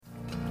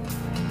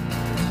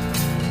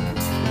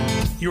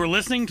You are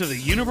listening to the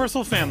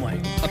Universal Family,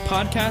 a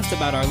podcast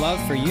about our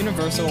love for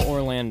Universal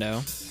Orlando.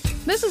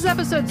 This is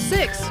episode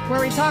 6, where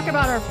we talk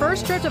about our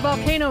first trip to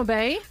Volcano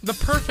Bay, the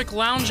perfect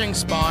lounging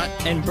spot,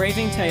 and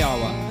braving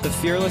Teawa, the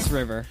fearless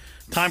river.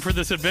 Time for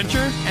this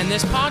adventure and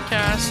this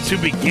podcast to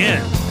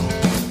begin.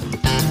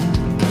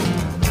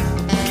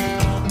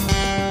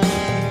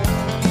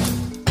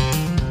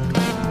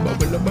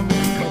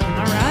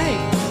 All right.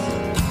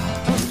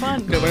 That was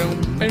fun.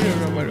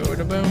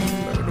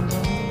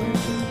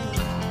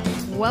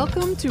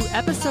 Welcome to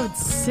episode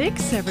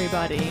 6,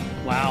 everybody.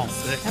 Wow,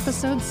 6.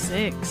 Episode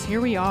 6.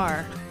 Here we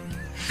are.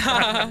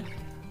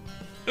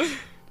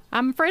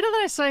 I'm afraid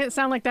that I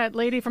sound like that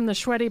lady from the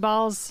Sweaty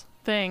Balls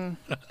thing.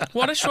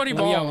 What is Sweaty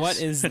Balls? Yeah,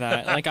 what is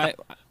that?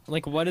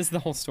 What is the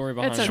whole story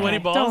behind It's it? okay. Sweaty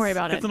Balls? Don't worry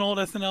about it. It's an old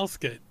SNL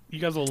skit. You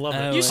guys will love it.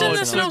 Oh, You said Oh,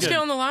 an it's SNL good. skit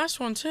on the last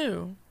one,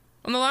 too.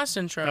 On the last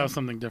intro. That was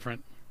something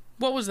different.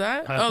 What was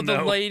that? I Oh, don't the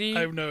know. lady?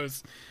 I have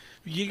knows.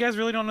 You guys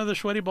really don't know the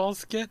Sweaty Balls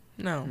skit?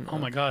 No. Oh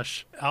my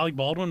gosh. Alec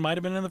Baldwin might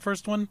have been in the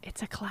first one.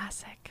 It's a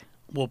classic.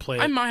 We'll play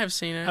it. I might have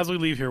seen it. As we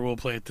leave here, we'll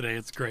play it today.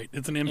 It's great.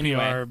 It's an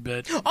NPR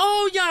bit.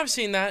 Oh, yeah, I've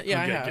seen that.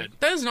 Yeah, Okay, I have. good.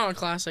 That is not a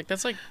classic.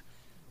 That's like,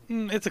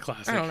 It's a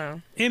classic. I don't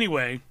know.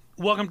 Anyway,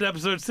 welcome to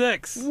episode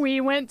 6.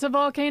 We went to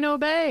Volcano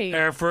Bay.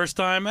 Our first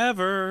time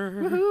ever.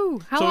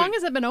 Woohoo. How So- long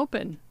has it been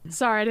open?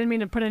 Sorry, I didn't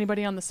mean to put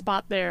anybody on the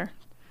spot there.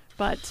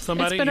 But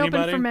Somebody? it's been open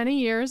Anybody? for many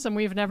years, and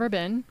we've never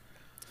been.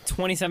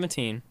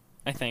 2017,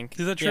 I think.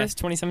 Is that true? Yes,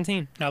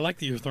 2017. I like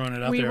that you're throwing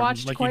it out We there.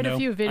 watched like quite you know. a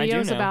few I do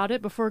videos know. about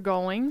it before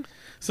going.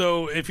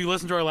 So if you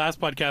listen to our last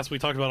podcast, we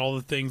talked about all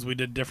the things we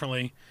did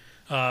differently.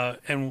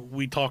 And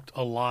we talked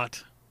a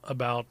lot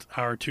about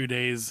our 2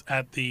 days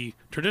at the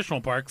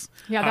traditional parks.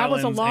 Yeah, that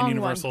was a Islands and long one.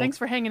 Universal. Thanks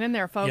for hanging in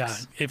there, folks.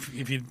 Yeah,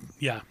 if you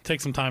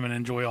take some time and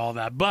enjoy all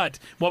that. But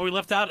what we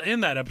left out in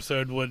that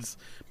episode was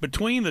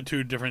between the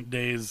 2 different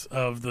days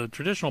of the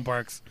traditional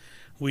parks,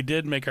 we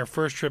did make our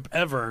first trip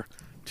ever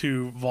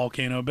to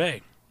Volcano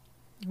Bay.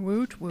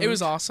 Woot, woot. It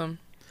was awesome.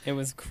 It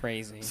was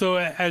crazy. So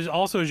as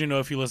you know,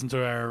 if you listen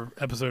to our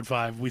episode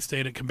 5, we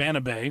stayed at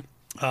Cabana Bay.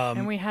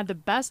 And we had the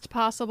best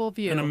possible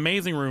view. An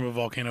amazing room of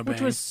Volcano Bay.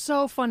 Which was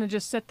so fun to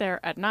just sit there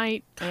at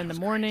night and in the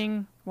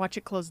morning, watch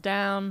it close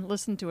down,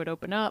 listen to it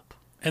open up.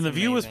 And the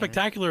view was amazing.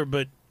 spectacular,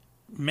 but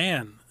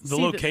man, the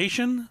See,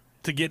 location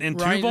to get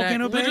into Right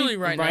Volcano Bay literally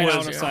right Right next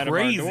was to outside you. of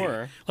our crazy.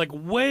 door. Like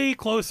way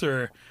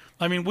closer.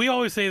 I mean, we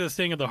always say this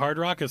thing at the Hard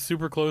Rock is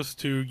super close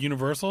to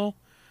Universal.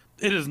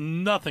 It is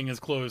nothing as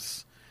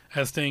close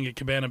as staying at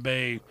Cabana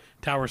Bay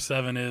Tower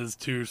 7 is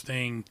to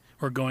staying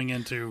or going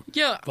into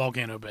Yeah.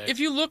 Volcano Bay. If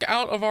you look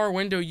out of our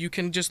window, you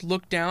can just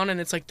look down, and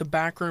it's like the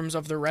back rooms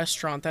of the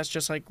restaurant. That's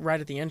just like right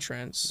at the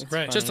entrance.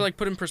 Right. Just to like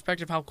put in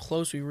perspective how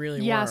close we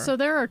really Yeah, were. so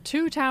there are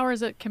 2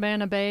 towers at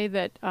Cabana Bay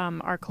that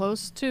are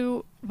close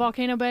to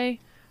Volcano Bay.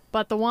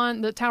 But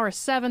the Tower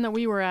 7 that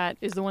we were at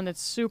is the one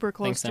that's super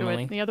close Thanks, to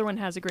Emily. it. The other one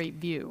has a great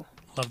view.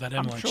 Love that,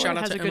 I'm Emily. sure Shout it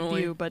out has to a good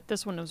Emily. view, but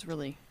this one was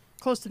really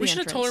close to the we should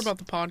have entrance. told her about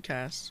the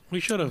podcast. We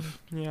should have.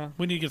 Yeah.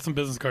 We need to get some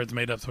business cards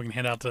made up so we can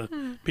hand out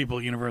to people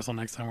at Universal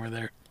next time we're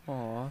there.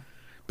 Aw.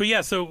 But yeah,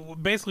 so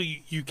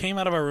basically you came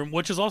out of our room,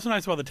 which is also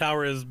nice about the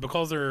tower is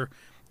because they're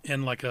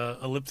in like a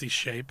ellipsis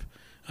shape,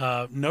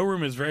 no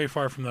room is very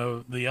far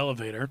from the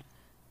elevator.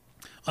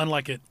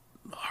 Unlike at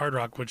Hard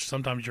Rock, which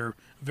sometimes you're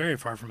very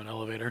far from an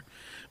elevator.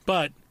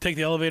 But take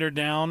the elevator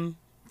down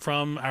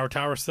from our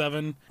Tower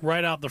 7,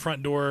 right out the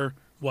front door,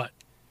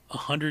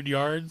 100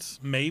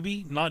 yards?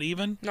 Maybe? Not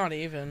even? Not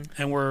even.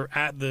 And we're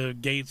at the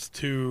gates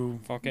to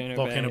Volcano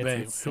Bay.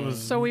 Bay. It's It was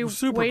insane. So we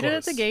super waited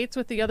close. at the gates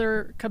with the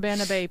other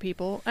Cabana Bay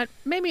people.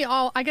 Maybe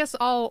all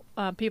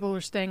people who are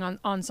staying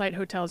on site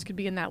hotels could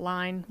be in that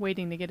line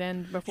waiting to get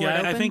in before it Yeah,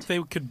 opened. I think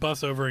they could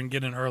bus over and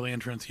get an early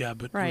entrance, but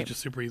it was Right.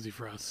 just super easy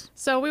for us.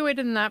 So we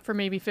waited in that for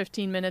maybe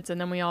 15 minutes,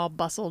 and then we all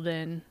bustled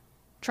in,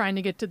 trying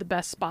to get to the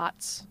best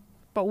spots.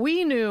 But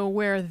we knew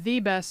where the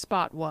best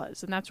spot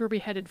was, and that's where we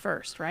headed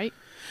first, right?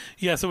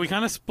 Yeah, so we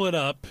kind of split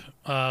up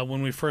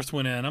when we first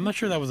went in. I'm not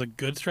sure that was a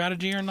good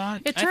strategy or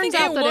not. It I turns think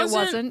out that it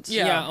wasn't.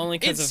 Yeah, only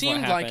 'cause it of what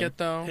seemed like happened. it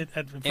though.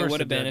 At first It would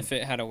have been did. if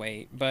it had a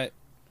wait. But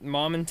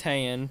Mom and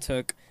Tayan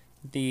took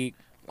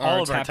All our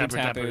of our Tapu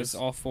Tapu Tapus, Tapus.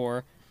 all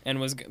 4, and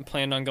was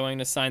planned on going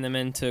to sign them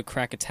in to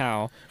Krakatoa.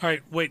 All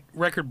right, wait,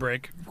 record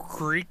break.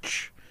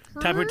 Creech.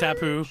 Tapu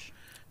Tapu,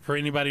 for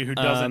anybody who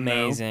doesn't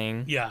know.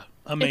 Amazing. Yeah,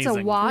 amazing. It's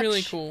a watch.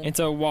 Really cool. It's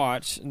a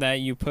watch that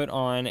you put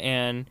on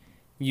and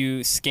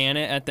you scan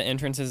it at the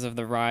entrances of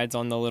the rides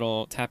on the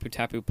little Tapu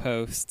Tapu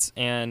posts,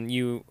 and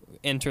you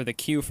enter the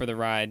queue for the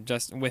ride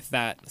just with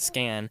that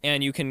scan.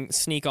 And you can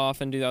sneak off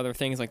and do other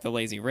things like the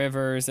lazy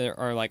rivers that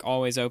are like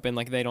always open,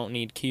 like they don't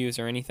need queues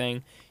or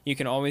anything. You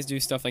can always do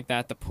stuff like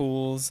that. The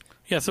pools.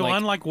 Yeah, so like-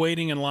 unlike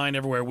waiting in line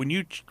everywhere, when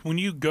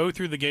you go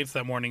through the gates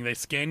that morning, they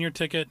scan your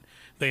ticket,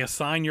 they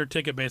assign your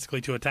ticket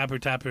basically to a Tapu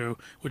Tapu,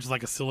 which is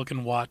like a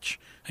silicon watch,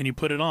 and you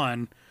put it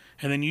on.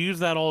 And then you use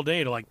that all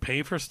day to like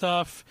pay for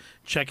stuff,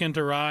 check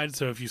into rides.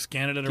 So if you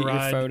scan it at a Get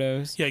ride, your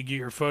photos. yeah, get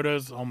your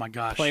photos. Oh my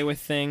gosh, Play with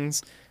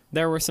things.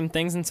 there were some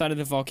things inside of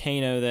the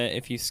volcano that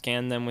if you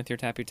scan them with your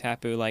Tapu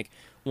Tapu, like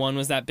one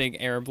was that big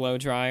air blow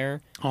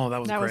dryer. Oh, that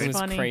was That great. It was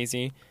funny.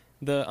 crazy.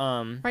 The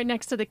Right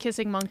next to the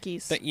kissing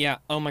monkeys. But yeah,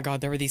 oh my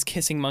god, there were these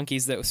kissing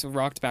monkeys that was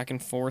rocked back and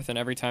forth, and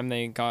every time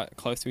they got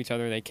close to each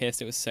other, they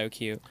kissed. It was so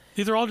cute.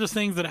 These are all just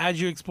things that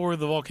as you explore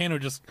the volcano,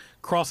 just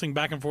crossing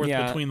back and forth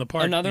between the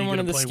parts. Another you one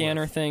get of to the play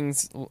scanner with.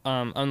 things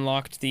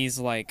unlocked these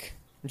like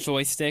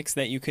joysticks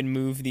that you could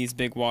move these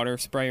big water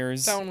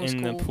sprayers That one was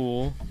in cool. the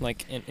pool,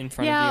 like in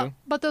front yeah, of you.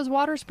 but those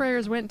water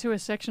sprayers went to a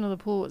section of the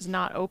pool that was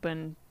not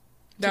open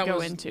to That go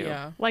was- into.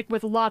 yeah. Like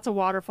with lots of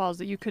waterfalls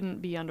that you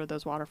couldn't be under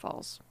those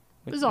waterfalls.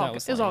 It was That all good.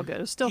 was It was all lame. good.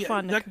 It was still Yeah,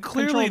 fun to that control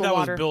clearly the that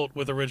water. was built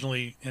with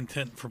originally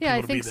intent for Yeah, I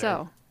people to be think there.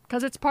 so.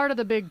 Because it's part of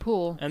the big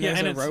pool. And Yeah, there's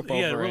and a it's, rope yeah,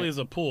 it over really it. is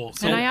a pool.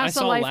 So And I asked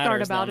saw the lifeguard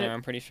ladders about down there, it.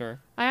 I'm pretty sure.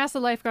 I asked the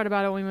lifeguard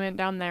about it when we went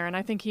down there, and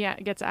I think he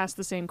gets asked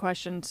the same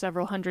question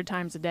several hundred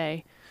times a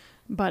day.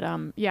 But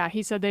yeah,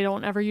 he said they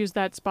don't ever use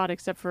that spot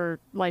except for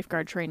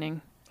lifeguard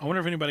training. I wonder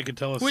if anybody could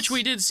tell us. Which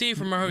we did see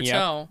from our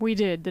hotel. We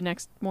did the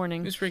next It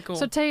morning. was pretty cool.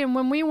 So Tatum,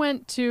 when we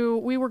went to,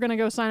 we were gonna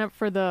go sign up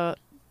for the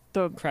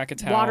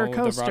Krakatoa, water the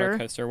coaster. roller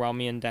coaster, while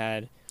me and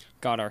Dad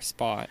got our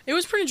spot. It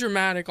was pretty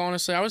dramatic,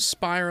 honestly. I was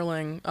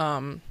spiraling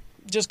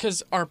just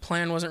because our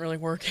plan wasn't really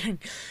working.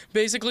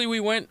 Basically, we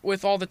went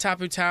with all the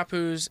Tapu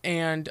Tapus,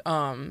 and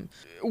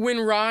when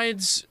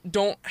rides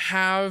don't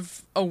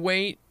have a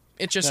wait,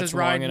 it just That's says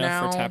ride long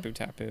enough now. for Tapu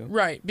Tapu.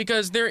 Right,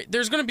 because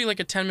there's going to be like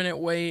a 10-minute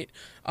wait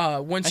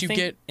once I you think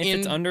get if in.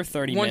 it's under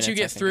 30 once minutes, you I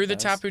get think through it the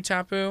does. Tapu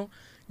Tapu,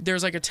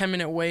 there's like a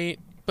 10-minute wait.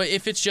 But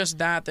if it's just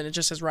that, then it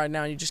just says ride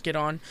now. You just get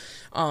on,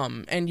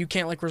 and you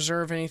can't like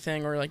reserve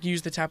anything or like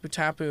use the Tapu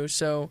Tapu.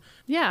 So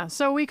Yeah,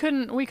 so we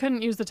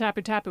couldn't use the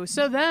Tapu Tapu.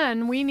 So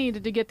then we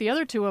needed to get the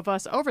other two of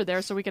us over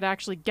there so we could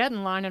actually get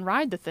in line and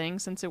ride the thing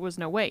since it was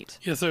no wait.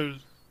 Yeah, so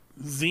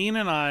Zine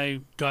and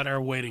I got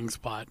our waiting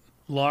spot.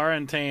 Laura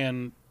and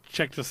Tan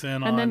checked us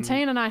in on. And then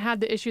Tane and I had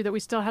the issue that we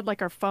still had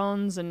like our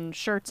phones and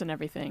shirts and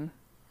everything.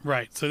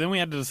 Right. So then we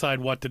had to decide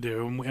what to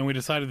do, and we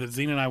decided that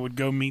Zine and I would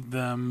go meet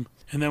them.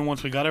 And then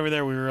once we got over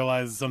there, we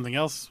realized something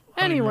else.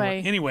 I don't even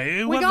remember- Anyway,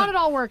 it we got wasn't- it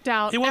all worked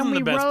out. it wasn't and we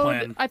the best rode,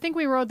 plan. I think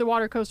we rode the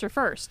water coaster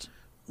first.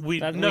 We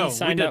That- no, we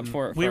signed up didn't.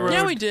 for it We first. rode,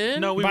 Yeah, we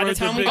did. No, we By the rode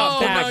time we big- got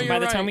Oh, back, no, you're by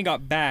the time right. we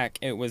got back,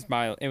 it was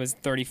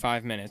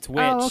 35 minutes, which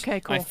Oh, okay,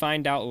 cool. I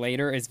find out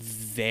later is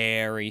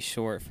very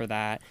short for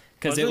that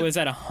because Was it it? was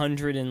at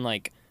 100 and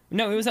like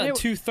no, it was at It-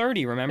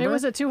 2:30. Remember? It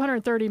was at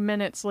 230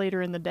 minutes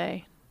later in the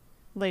day.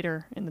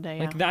 Later in the day,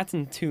 yeah. like that's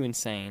too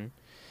insane.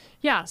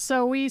 Yeah,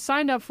 so we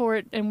signed up for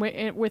it and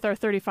with our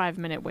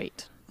 35-minute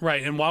wait.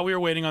 Right, and while we were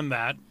waiting on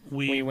that,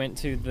 We went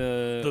to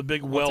the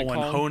big what's well it one,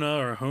 called?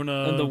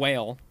 Hona. The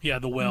whale. Yeah,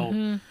 the well.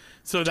 Mm-hmm.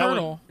 So that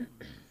turtle.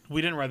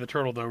 we didn't ride the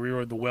turtle though. We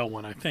rode the well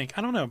one, I think.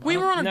 I don't know. We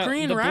were on a No,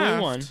 green the blue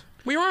raft. one.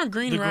 We were on a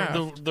green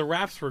raft. the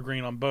rafts were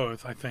green on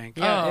both, I think.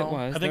 Yeah, it Oh. was.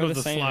 I They think were it was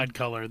the same. slide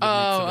color that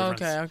Oh,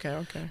 makes the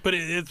difference. okay. But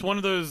it's one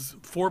of those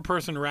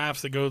 4-person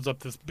rafts that goes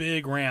up this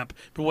big ramp.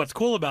 But what's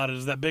cool about it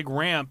is that big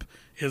ramp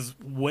is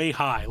way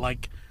high,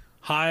 like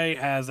high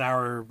as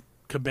our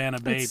Cabana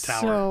Bay It's tower.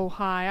 so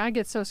high. I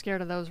get so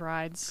scared of those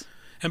rides.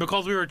 And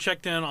because we were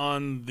checked in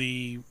on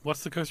the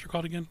what's the coaster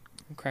called again?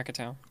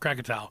 Krakatoa.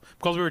 Krakatoa.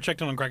 Because we were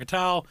checked in on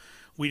Krakatoa,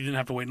 we didn't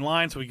have to wait in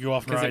line, so we could go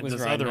off and 'Cause it ride was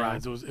this ride other now.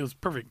 rides. It was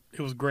perfect.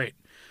 It was great.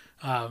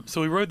 So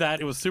we rode that.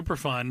 It was super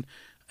fun,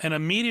 and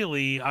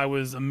immediately I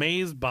was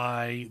amazed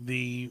by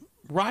the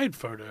ride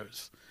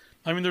photos.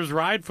 I mean, there's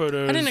ride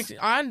photos.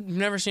 I've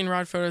never seen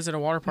ride photos at a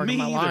water park Me in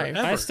my either, life.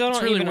 ever. I still It's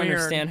don't really even weird.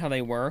 understand how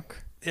they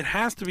work. It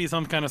has to be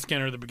some kind of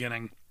scanner at the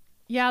beginning.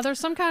 Yeah, there's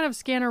some kind of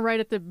scanner right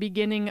at the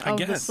beginning of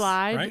the guess,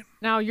 slide. right?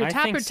 Now, your I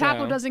Tapu think Tapu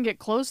so. doesn't get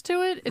close to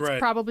it. It's Right.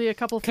 probably a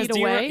couple feet do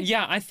you away.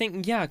 yeah, I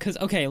think because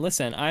okay,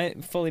 listen, I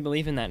fully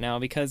believe in that now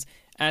because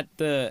at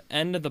the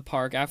end of the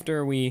park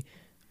after we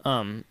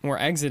were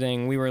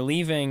exiting, we were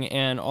leaving,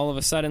 and all of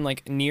a sudden,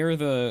 like near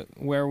the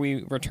where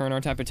we return our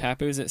Tapu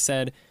Tapus,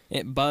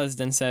 it buzzed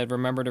and said,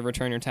 "Remember to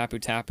return your Tapu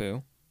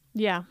Tapu."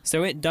 Yeah.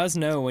 So it does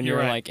know when You're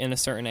you're right. like in a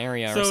certain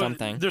area So or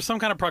something. there's some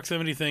kind of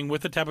proximity thing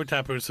with the Tapu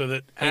Tapu, so that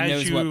It as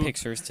knows you what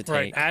pictures to take.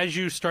 right as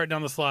you start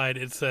down the slide,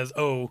 it says,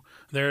 "Oh,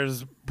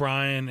 there's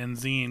Brian and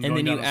Zine." And going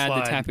then down you the add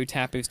slide. the Tapu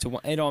Tapus to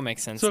one. It all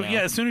makes sense So now. yeah,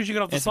 as soon as you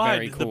get off the It's slide,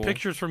 very the cool.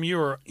 pictures from you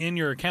are in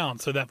your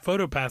account. So that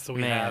photo pass that we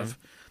Man. have,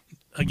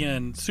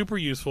 again, super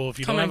useful if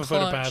you Come don't in have a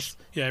photo clutch. pass.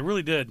 Yeah, it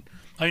really did.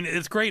 I mean,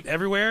 it's great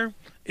everywhere.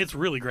 It's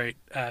really great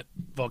at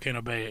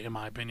Volcano Bay, in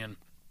my opinion.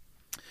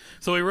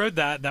 So we rode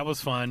that. That was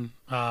fun.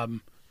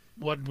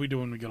 What did we do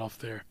when we got off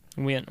there?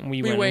 we went and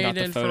waited got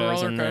the for a photos,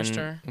 roller and then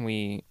coaster.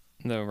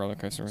 the roller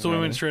coaster. Was So we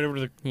ready. went straight over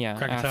to the Yeah,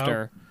 Krakatoa?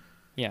 after.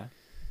 Yeah.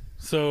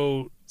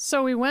 So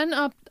So we went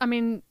up, I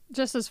mean,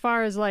 just as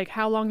far as like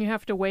how long you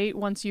have to wait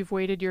once you've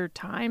waited your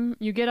time,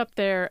 you get up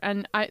there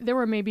and there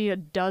were maybe a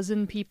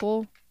dozen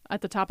people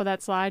at the top of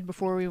that slide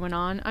before we went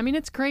on. I mean,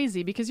 it's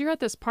crazy because you're at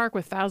this park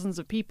with thousands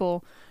of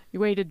people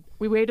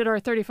We waited our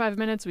 35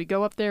 minutes. We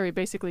go up there. We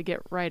basically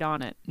get right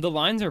on it. The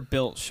lines are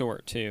built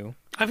short too.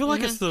 I feel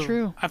like it's the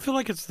True. I feel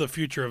like it's the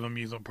future of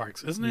amusement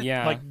parks, isn't it?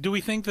 Yeah. Like, do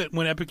we think that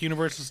when Epic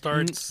Universe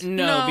starts,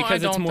 No, because I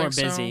it's don't more think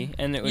so. busy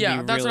and it would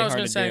Yeah, be that's really what I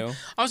hard was to gonna do. say.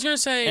 I was gonna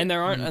say, And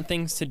there aren't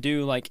things to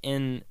do like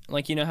you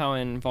know how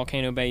in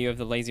Volcano Bay you have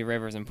the lazy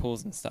rivers and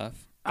pools and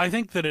stuff. I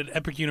think that at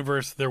Epic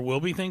Universe there will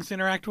be things to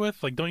interact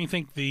with. Like, don't you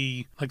think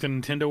the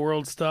Nintendo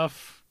World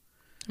stuff?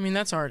 I mean,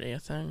 that's already a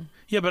thing.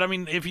 Yeah, but I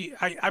mean,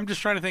 I'm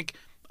just trying to think.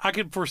 I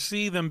could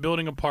foresee them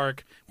building a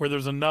park where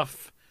there's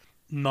enough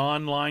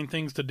non-line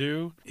things to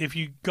do. If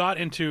you got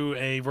into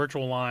a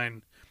virtual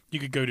line, you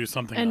could go do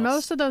something And else.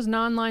 most of those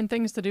non-line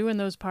things to do in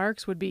those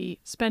parks would be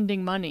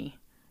spending money,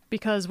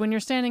 because when you're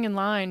standing in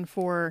line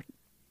for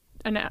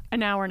an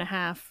hour and a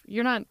half,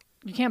 you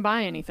can't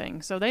buy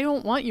anything. So they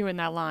don't want you in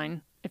that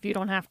line if you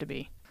don't have to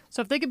be.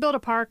 So if they could build a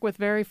park with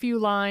very few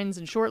lines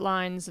and short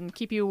lines and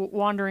keep you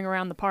wandering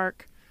around the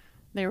park,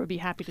 they would be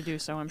happy to do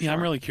so, I'm sure. Yeah,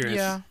 I'm really curious.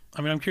 Yeah.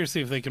 I mean, I'm curious to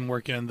see if they can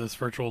work in this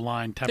virtual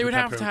line. They would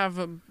have to have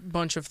a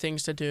bunch of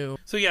things to do.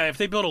 So yeah, if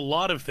they build a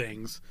lot of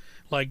things,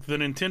 like the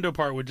Nintendo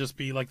part would just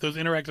be like those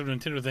interactive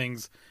Nintendo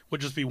things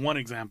would just be one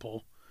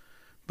example.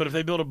 But if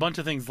they build a bunch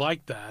of things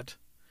like that,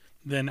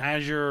 then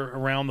as you're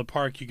around the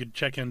park, you could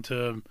check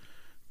into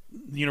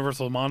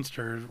Universal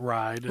Monsters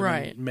ride and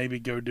Right. maybe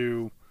go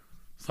do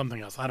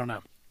something else. I don't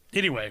know.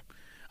 Anyway,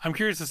 I'm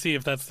curious to see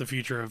if that's the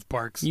future of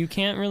parks. You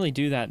can't really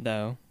do that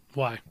though,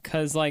 Why?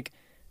 because like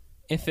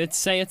if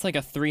it's like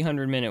a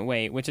 300-minute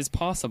wait, which is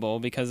possible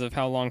because of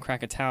how long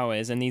Krakatoa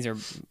is, and these are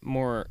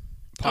more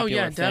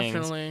popular things.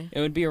 Definitely. It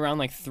would be around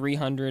like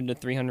 300 to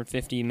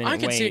 350 minute I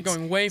could waits. see it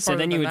going way So farther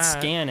then you than would that.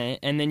 scan it,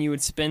 and then you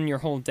would spend your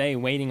whole day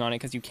waiting on it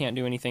because you can't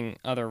do anything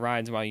other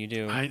rides while you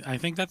do. I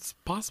think that's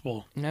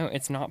possible. No,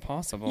 it's not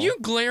possible. You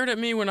glared at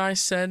me when I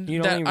said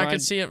You'd that only I ride-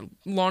 could see it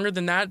longer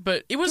than that,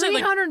 but it was at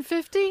like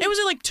 350? it was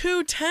at like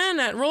 210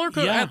 at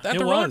Yeah, at it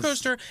the roller was.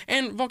 coaster,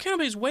 and Volcano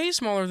Bay is way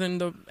smaller than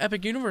the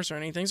Epic Universe or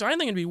anything, so I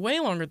think it'd be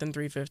way longer than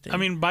 350. I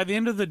mean, by the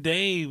end of the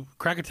day,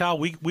 Krakatoa,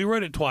 we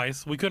rode it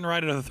twice. We couldn't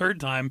ride it a third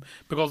time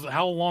because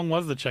how long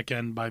was the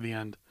check-in by the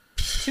end?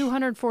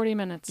 240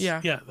 minutes.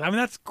 yeah. Yeah, I mean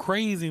that's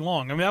crazy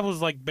long. I mean that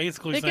was like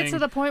basically It saying gets to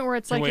the point where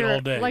it's you like wait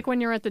all day. like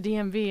when you're at the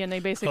DMV and they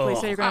basically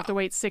say you're going to have to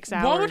wait 6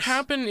 hours. What would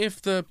happen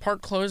if the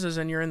park closes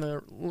and you're in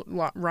the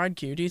ride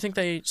queue? Do you think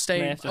they They stay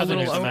have to a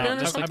little finish them out, open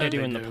or just like they something?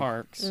 do in They the do.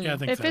 parks. yeah, I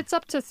think If so. it's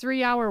up to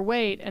 3-hour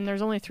wait and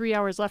there's only 3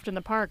 hours left in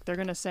the park, they're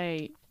going to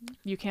say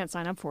you can't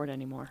sign up for it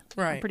anymore.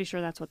 I'm Right. pretty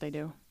sure that's what they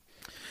do.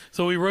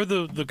 So we rode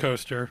the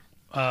coaster.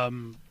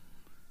 Can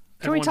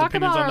we everyone's talk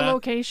opinions about on our that?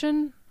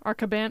 location? Our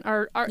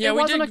cabana? Yeah, it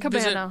we wasn't did a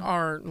visit cabana.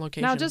 our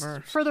location Now, just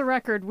first. for the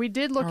record, we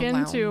did look Our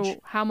into lounge.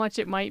 how much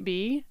it might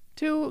be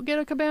to get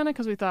a cabana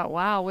because we thought,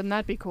 wow, wouldn't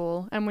that be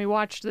cool? And we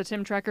watched the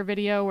Tim Trekker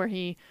video where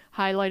he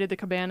highlighted the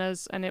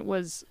cabanas, and it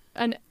was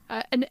an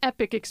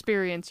epic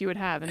experience you would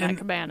have in that And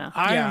cabana.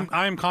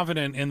 I am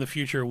confident in the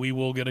future we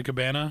will get a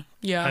cabana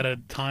Yeah. at a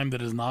time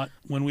that is not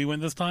when we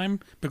went this time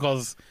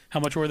because how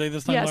much were they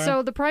this time? Yeah, Lauren?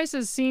 so the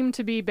prices seem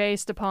to be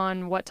based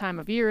upon what time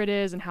of year it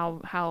is and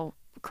how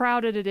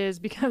crowded it is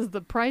because the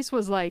price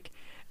was like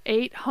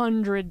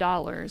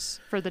 $800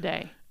 for the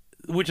day.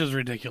 which is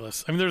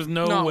ridiculous. I mean, there's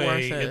no Not way worth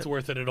it. it's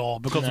worth it at all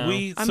because No.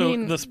 I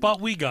mean, the spot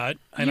we got,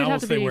 and You'd I will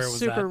have to say be where it was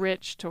super at.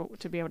 rich to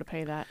be able to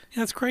pay that. Yeah,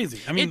 that's crazy.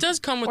 I mean, It does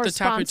come with or the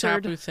Tapu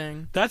sponsored. Tapu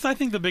thing. That's, I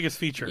think, the biggest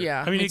feature.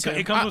 Yeah, I mean, me it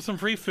too. comes with some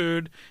free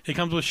food. It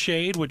comes with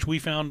shade, which we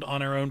found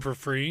on our own for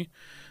free.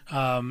 It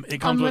comes with a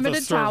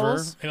Unlimited server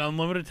towels. and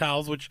unlimited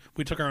towels, which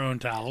we took our own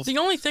towels. The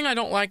only thing I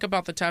don't like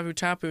about the Tapu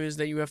Tapu is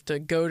that you have to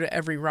go to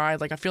every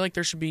ride. Like, I feel like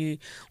there should be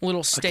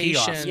little kiosk.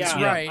 stations,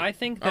 Yeah. right, I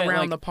think that, around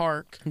like, the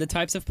park. the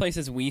types of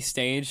places we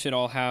stayed should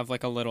all have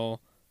like a little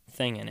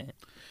thing in it.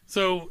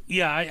 So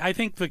yeah, I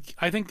think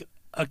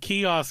a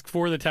kiosk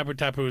for the Tapu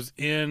Tapus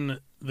in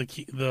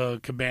the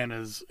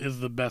cabanas is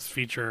the best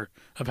feature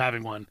of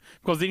having one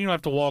because then you don't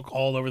have to walk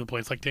all over the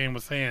place like Dan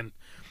was saying.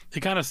 It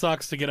kind of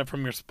sucks to get up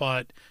from your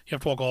spot. You have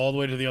to walk all the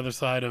way to the other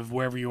side of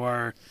wherever you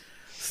are,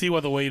 see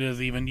what the wait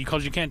is even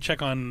because you can't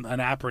check on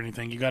an app or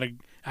anything. You got to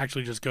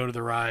actually just go to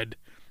the ride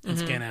and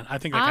scan in. I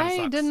think that kind of I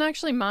sucks. didn't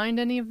actually mind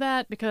any of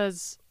that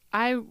because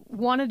I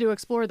wanted to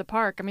explore the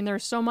park. I mean,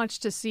 there's so much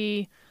to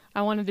see.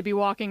 I wanted to be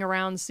walking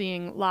around,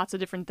 seeing lots of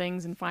different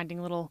things and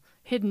finding little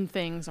hidden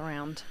things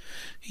around.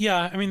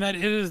 Yeah, I mean that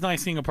it is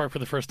nice seeing a park for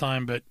the first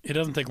time, but it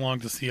doesn't take long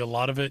to see a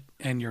lot of it,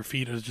 and your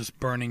feet is just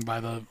burning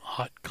by the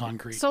hot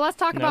concrete. So let's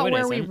talk No, about it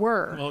where we isn't.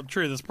 were. Well,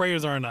 true, the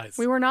sprayers are nice.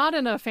 We were not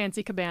in a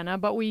fancy cabana,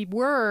 but we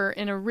were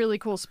in a really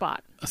cool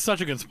spot.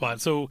 Such a good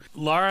spot. So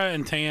Lara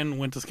and Tan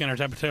went to scan our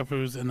Tapu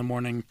Tapus in the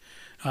morning.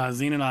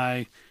 Zine and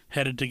I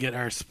headed to get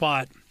our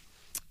spot.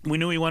 We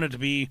knew we wanted to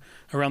be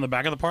around the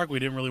back of the park. We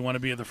didn't really want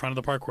to be at the front of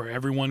the park where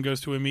everyone goes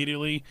to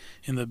immediately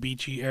in the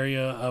beachy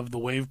area of the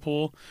wave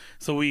pool.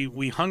 So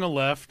we hung a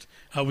left.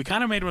 We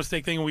kind of made a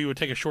mistake thinking we would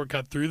take a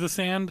shortcut through the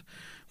sand,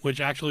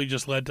 which actually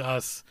just led to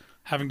us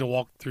having to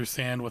walk through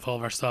sand with all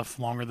of our stuff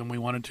longer than we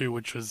wanted to,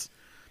 which was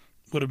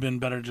would have been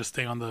better to just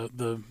stay on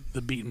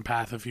the beaten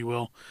path, if you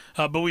will.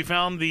 But we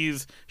found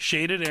these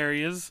shaded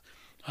areas,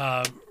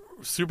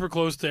 super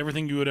close to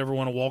everything you would ever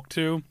want to walk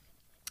to.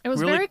 It was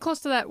Really- very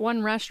close to that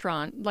one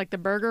restaurant, like the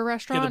burger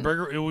restaurant. Yeah, the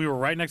burger. We were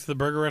right next to the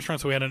burger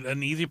restaurant, so we had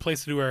an easy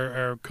place to do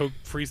our Coke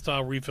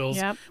Freestyle refills.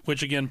 Yep.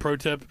 Which again, pro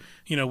tip,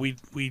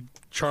 we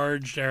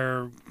charged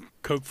our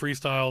Coke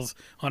Freestyles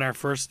on our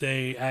first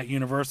day at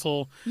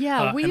Universal.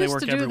 Yeah, we and they used work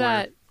to do everywhere.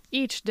 that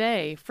each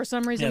day. For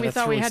some reason, Yeah, we that's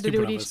thought we really had to do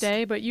stupid it of each us.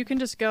 day, but you can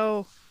just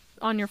go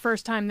on your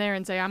first time there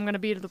and say, I'm going to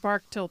be at the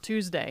park till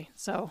Tuesday.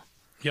 So,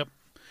 Yep.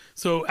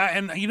 So,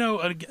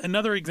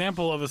 another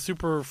example of a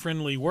super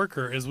friendly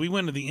worker is we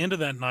went to the end of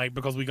that night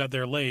because we got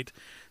there late,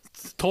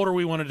 told her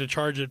we wanted to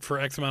charge it for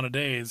X amount of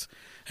days.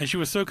 And she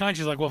was so kind.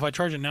 She's like, well, if I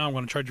charge it now, I'm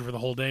going to charge you for the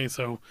whole day.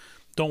 So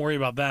don't worry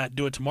about that.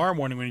 Do it tomorrow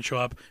morning when you show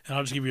up, and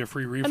I'll just give you a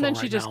free refill and then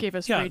right she just now. gave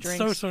us Yeah, free it's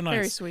drinks. so nice.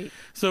 Very sweet.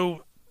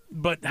 So,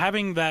 but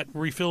having that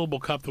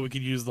refillable cup that we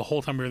could use the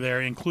whole time we were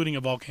there, including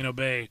a Volcano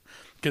Bay,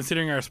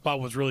 considering our spot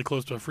was really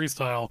close to a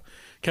freestyle,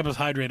 kept us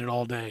hydrated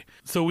all day.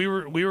 So we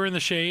were in the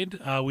shade.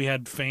 We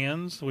had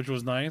fans, which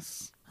was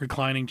nice.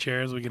 Reclining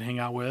chairs we could hang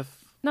out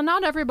with. Now,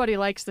 not everybody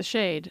likes the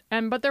shade,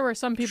 but there were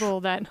some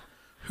people that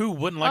Who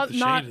wouldn't like the shade?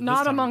 not at this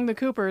not time? among the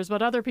Coopers,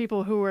 but other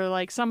people who were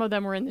like, some of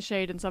them were in the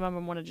shade and some of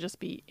them wanted to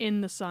just be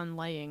in the sun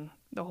laying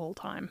the whole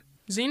time.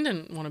 Zine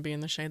didn't want to be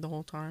in the shade the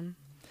whole time.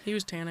 He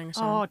was tanning.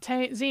 So. Oh,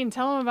 Zine,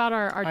 tell them about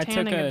our I took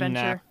tanning a adventure.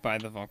 nap by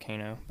the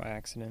volcano by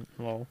accident.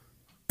 Lol.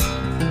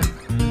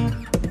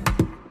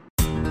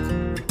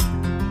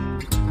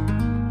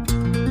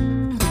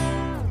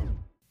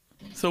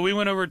 So we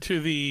went over to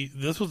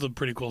this was a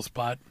pretty cool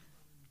spot.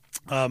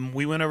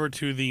 We went over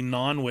to the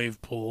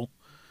non-wave pool.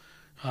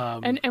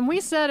 And we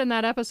said in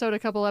that episode a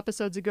couple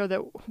episodes ago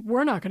that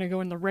we're not going to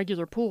go in the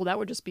regular pool. That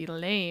would just be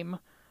lame.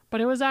 But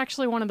it was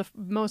actually one of the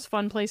most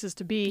fun places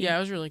to be. Yeah, it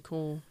was really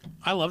cool.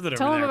 I loved it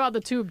Tell over them there. about the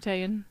tube,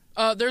 Tayan.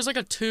 There's like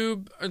a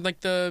tube, or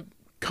like the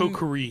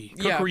Kokiri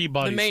yeah,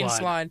 body the main slide.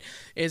 slide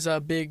is a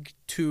big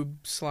tube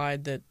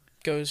slide that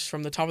goes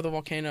from the top of the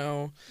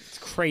volcano It's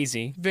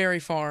crazy. very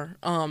far.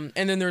 And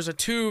then there's a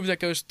tube that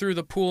goes through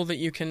the pool that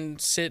you can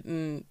sit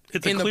in.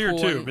 It's in a the clear pool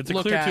tube. and It's a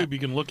look clear at tube you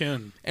can look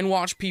in. and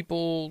watch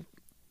people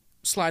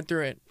slide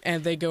through it,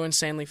 and they go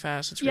insanely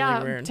fast. It's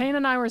really weird. Tane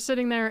and I were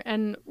sitting there,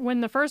 and when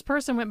the first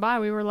person went by,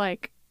 we were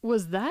like,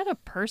 was that a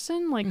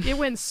person? Like, it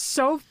went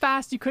so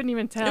fast you couldn't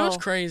even tell It was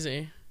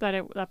crazy.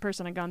 that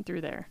person had gone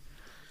through there.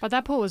 But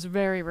that pool was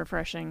very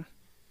refreshing.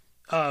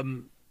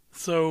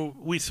 So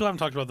we still haven't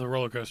talked about the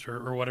roller coaster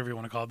or whatever you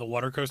want to call it. The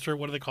water coaster.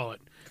 What do they call it?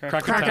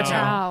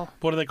 Krakatoa.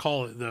 What do they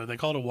call it though? They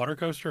call it a water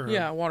coaster. Or?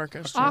 Yeah, water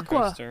coaster.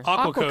 Aqua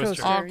Aqua coaster.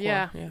 coaster. Aqua,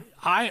 Yeah.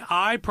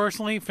 I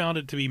personally found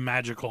it to be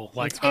magical.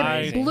 Like It's It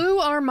crazy. blew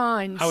our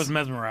minds. I was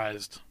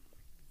mesmerized.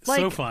 like,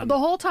 So fun. The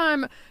whole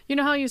time, you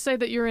know how you say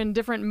that you're in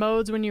different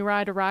modes when you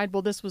ride a ride?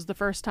 Well, this was the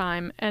first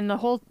time. And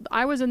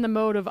I was in the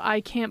mode of,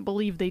 I can't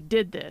believe they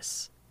did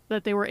this.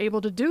 That they were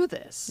able to do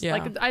this. Yeah.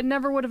 Like, I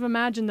never would have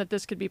imagined that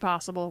this could be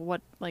possible,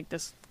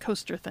 this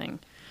coaster thing.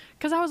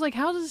 Because I was like,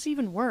 how does this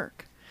even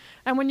work?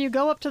 And when you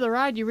go up to the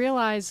ride, you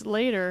realize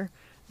later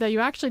that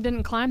you actually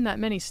didn't climb that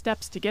many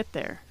steps to get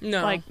there.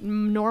 No. Like,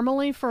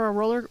 normally for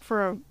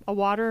a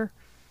water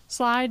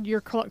slide,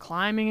 you're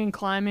climbing and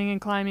climbing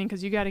and climbing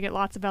because you got to get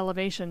lots of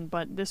elevation.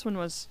 But this one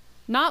was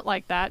not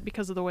like that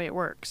because of the way it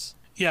works.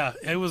 Yeah,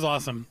 it was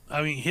awesome.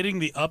 I mean, hitting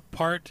the up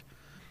part,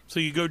 so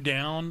you go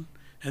down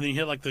and then you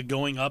hit like the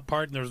going up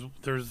part, and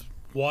there's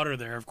water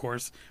there, of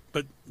course.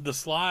 But the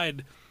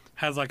slide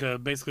has like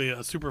basically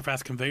a super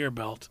fast conveyor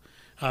belt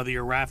that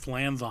your raft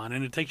lands on,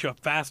 and it takes you up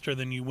faster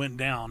than you went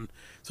down.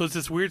 So it's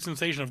this weird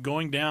sensation of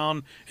going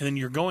down and then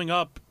you're going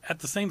up at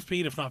the same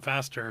speed, if not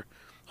faster.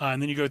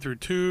 And then you go through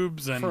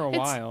tubes and For a It's-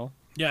 while.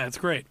 yeah, it's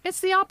great.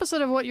 It's the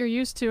opposite of what you're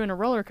used to in a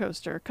roller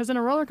coaster. Because in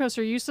a roller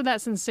coaster, you're used to that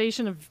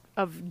sensation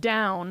of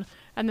down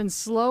and then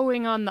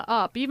slowing on the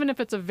up. Even if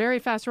it's a very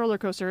fast roller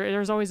coaster,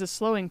 there's always a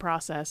slowing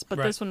process. But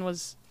Right. this one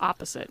was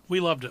opposite. We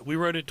loved it. We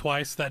rode it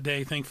twice that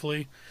day,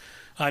 thankfully.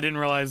 I didn't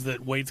realize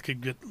that waits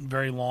could get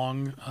very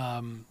long.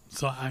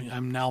 So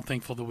I'm now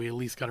thankful that we at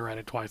least got to ride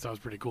it twice. That was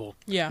pretty cool.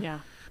 Yeah. Yeah.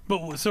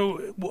 But so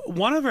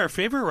one of our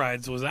favorite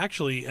rides was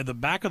actually at the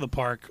back of the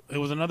park. It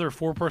was another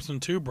 4-person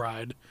tube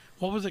ride.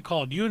 What was it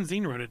called? You and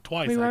Zine rode it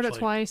twice. We rode actually. it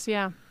twice,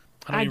 yeah.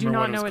 I, don't I even do remember not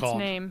what it know was its called.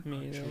 name. Me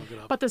I either. should look it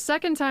up. But the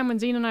second time when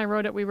Zine and I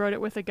rode it, we rode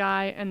it with a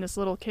guy and this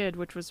little kid,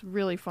 which was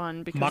really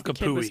fun because the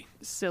kid was Makapui.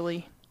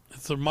 silly.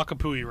 It's a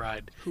Makapui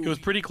ride. It was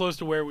pretty close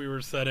to where we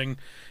were setting.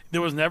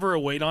 There was never a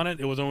wait on it.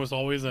 It was almost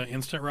always an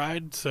instant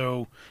ride.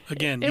 So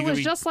again, It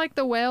was just like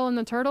the whale and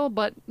the turtle,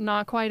 but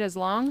not quite as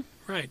long.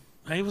 right.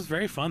 It was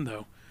very fun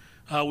though.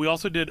 We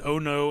also did Oh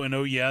No and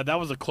Oh Yeah. That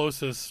was the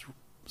closest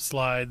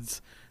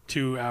slides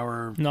to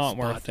our Not spot.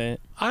 worth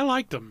it. I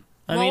liked them.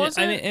 I What mean, was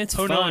I it? mean, it's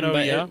Oh, no, fun, no,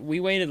 but yeah. we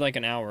waited like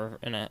an hour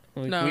and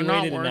we No, waited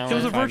not an worth hour. it. It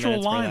was a and 5 virtual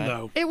minutes for line that.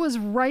 though. It was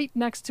right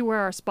next to where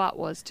our spot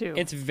was, too.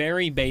 It's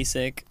very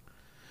basic.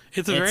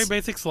 It's a very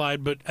basic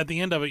slide, but at the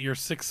end of it, you're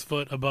 6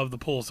 foot above the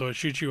pool, so it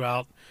shoots you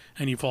out,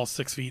 and you fall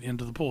 6 feet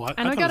into the pool. And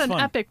I thought got it was an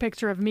fun. epic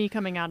picture of me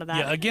coming out of that.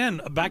 Yeah,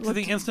 again, back to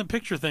the instant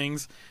picture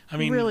things. I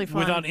mean, Really fun.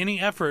 without any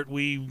effort,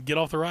 we get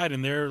off the ride,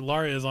 and there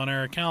Laura is on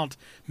our account,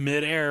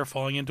 mid-air,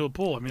 falling into a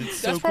pool. I mean,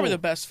 it's That's so probably cool.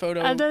 the best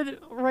photo. And then,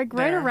 like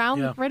right there. around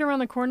Yeah.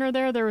 the corner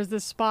there was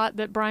this spot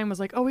that Brian was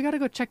like, "Oh, we got to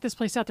go check this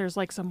place out. There's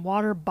like some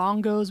water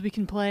bongos we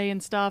can play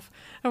and stuff."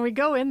 And we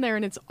go in there,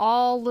 and it's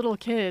all little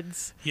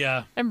kids.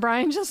 Yeah. And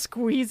Brian just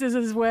squeezes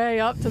his way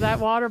up to that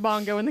water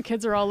bongo, and the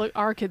kids are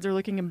our kids are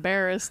looking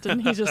embarrassed,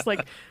 and he's just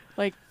like,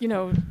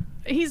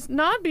 he's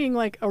not being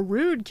like a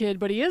rude kid,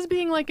 but he is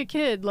being like a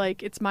kid.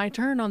 Like, it's my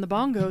turn on the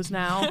bongos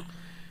now.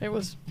 It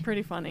was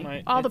pretty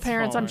funny. All the it's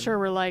parents, I'm fun. sure,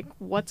 were like,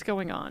 "What's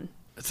going on?"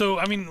 So,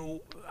 I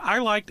mean, I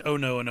liked Oh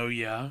No and Oh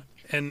Yeah,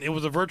 and it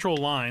was a virtual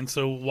line,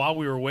 so while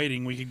we were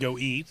waiting, we could go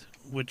eat,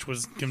 which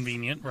was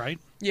convenient, right?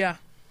 Yeah,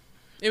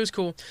 it was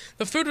cool.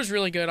 The food was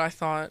really good, I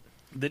thought.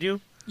 Did you?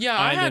 Yeah,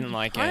 I had, didn't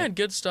like I it. had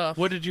good stuff.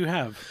 What did you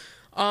have?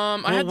 I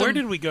had where the-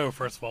 did we go,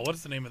 first of all? What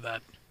is the name of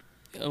that?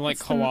 Like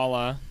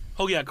koala.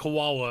 Oh, yeah,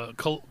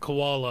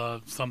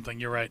 Koala something.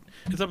 You're right.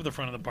 It's up at the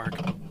front of the park.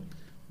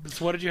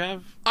 So what did you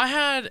have? I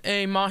had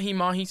a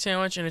mahi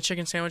sandwich and a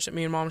chicken sandwich that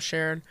me and Mom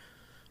shared.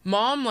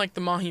 Mom liked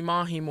the mahi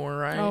more,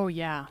 right? Oh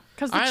yeah,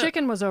 because the I-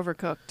 chicken was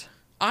overcooked.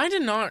 I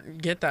did not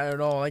get that at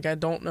all. Like, I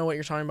don't know what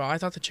you're talking about. I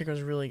thought the chicken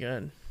was really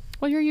good.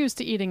 Well, you're used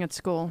to eating at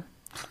school.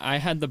 I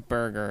had the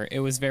burger. It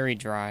was very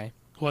dry.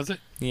 Was it?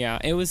 Yeah,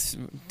 it was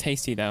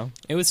tasty though.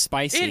 It was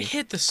spicy. It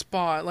hit the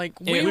spot. Like,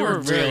 We we were were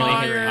really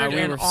tired hungry.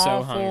 We and were so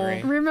awful.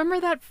 hungry. Remember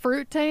that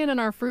fruit Tane in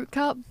our fruit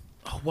cup?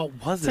 Oh, what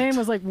was it? Tane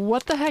was like,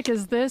 "What the heck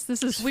is this?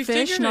 This is We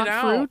fish, figured not it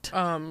out. fruit."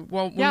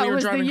 Well, when Yeah, we it were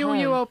was the driving home.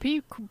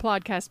 UUOP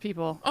podcast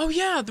people. Oh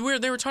yeah,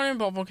 they were talking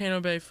about Volcano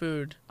Bay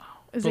food.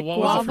 Is But it what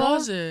was guava? What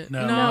was it?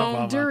 No, No, not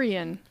guava.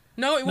 durian.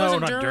 No, it No,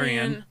 wasn't not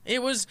durian. durian.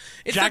 It was.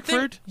 It's Jackfruit?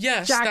 The thing,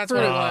 yes, Jackfruit. that's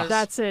what it was.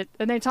 That's it.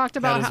 And they talked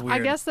about is how, I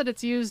weird. guess that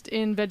it's used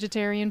in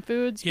vegetarian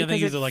foods Yeah, they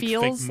because use it like fake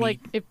feels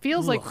like meat. it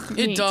feels like Ugh.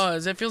 meat. It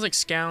does. It feels like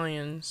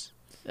scallions.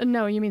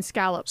 No, you mean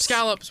scallops.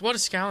 Scallops. What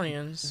is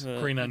scallions?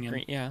 Green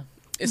onion. Yeah.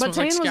 It But smells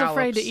like Tane was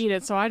afraid to scallops. eat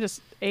it, so I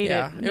just ate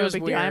Yeah, it. it No was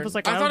big deal. I weird. was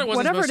like, I thought it wasn't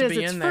whatever supposed it to is,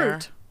 be it's in fruit. there.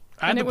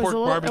 I had And the it was pork a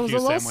little- it was barbecue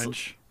a little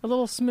sandwich. A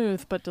little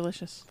smooth, but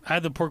delicious. I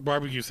had the pork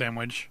barbecue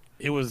sandwich.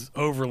 It was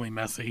overly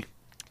messy.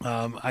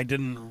 I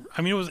didn't.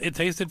 I mean, it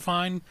tasted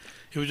fine.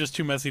 It was just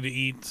too messy to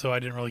eat, so I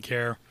didn't really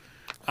care.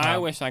 I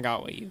wish I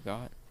got what you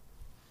got.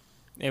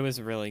 It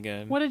was really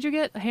good. What did you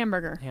get? A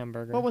hamburger.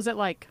 Hamburger. What was it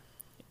like?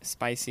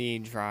 Spicy,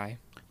 dry.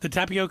 The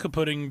tapioca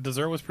pudding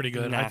dessert was pretty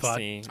good.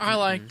 Nasty. I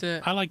liked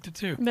it. I liked it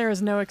too. There is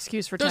no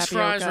excuse for Those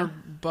tapioca. fries were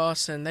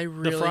bussin'. They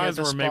really fries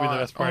hit the were maybe the spot.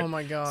 best part. Oh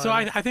my god. So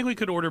I think we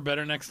could order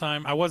better next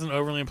time. I wasn't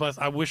overly impressed.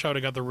 I wish I would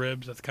have got the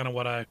ribs. That's kind of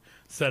what I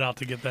set out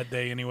to get that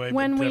day anyway.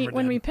 when but we never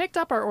when did. we picked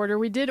up our order,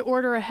 we did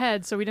order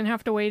ahead, so we didn't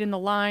have to wait in the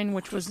line,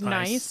 which was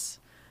nice.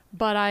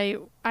 But I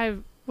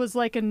was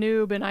like a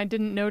noob, and I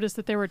didn't notice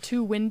that there were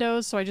 2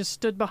 windows, so I just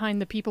stood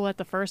behind the people at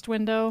the first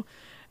window,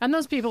 and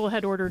those people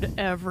had ordered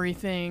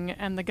everything,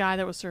 and the guy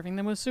that was serving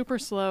them was super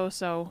slow,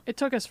 so it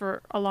took us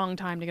for a long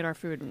time to get our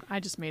food, and I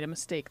just made a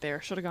mistake there.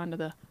 Should have gone to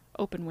the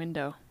open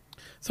window.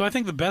 So I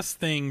think the best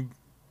thing,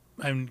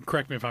 and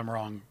correct me if I'm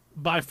wrong,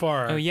 by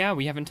far. Oh yeah,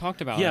 we haven't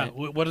talked about Yeah. it.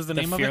 What is the,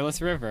 The name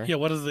Fearless River. of it? Yeah.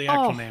 What is the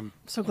actual Oh. name?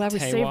 So glad we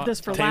Tewa- saved this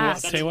for Tewa-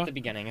 last. That's Tewa? at the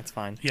beginning. It's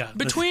fine. Yeah.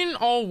 Between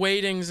all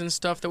waitings and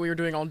stuff that we were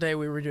doing all day,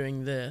 we were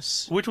doing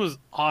this. which was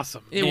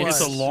awesome. It It's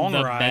was a long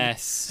the ride.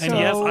 best. And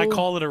yes, I So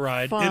call it a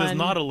ride. It is fun.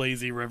 not a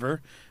lazy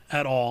river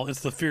at all. It's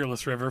the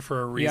Fearless River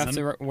for a You reason. have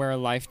to wear a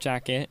life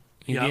jacket.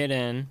 You Yep. get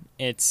in.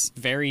 It's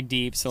very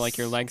deep, so like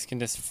your legs can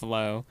just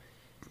flow.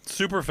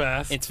 Super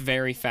fast. It's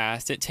very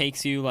fast. It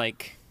takes you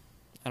like,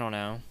 I don't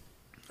know,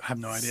 I have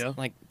no idea.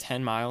 like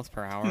 10 miles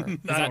per hour. Is I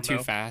that don't too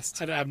know.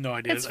 fast? I have no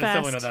idea. It's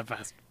definitely not fast. that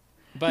fast.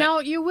 But Now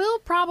you will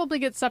probably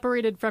get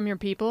separated from your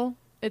people.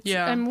 It's,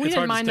 Yeah. and we It's didn't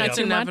hard to mind stay that up. It's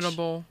too much.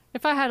 inevitable.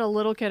 If I had a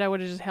little kid, I would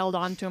have just held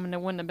on to him, and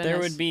it wouldn't have been There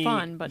as would be-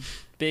 fun. But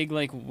big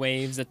like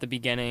waves at the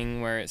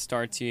beginning where it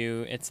starts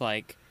you. It's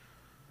like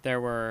there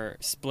were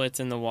splits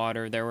in the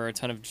water. There were a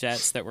ton of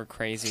jets that were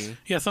crazy.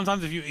 Yeah,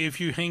 sometimes if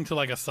you hang to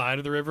like a side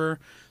of the river,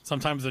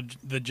 sometimes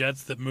the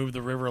jets that move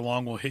the river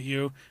along will hit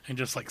you and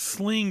just like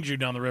slings you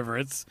down the river.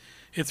 It's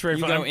very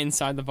You fun. go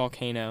inside the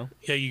volcano.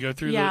 Yeah, you go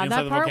through the yeah, inside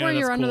that the part volcano. where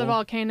you're That's under the cool.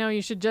 volcano,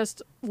 you should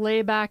just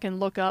lay back and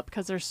look up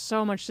because there's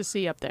so much to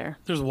see up there.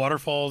 There's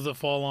waterfalls that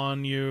fall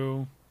on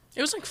you.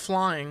 It was like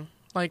flying.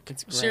 Like,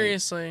 It's great.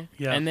 seriously.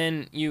 Yeah. And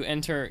then you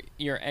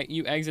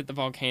you exit the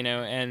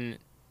volcano and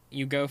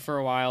you go for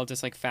a while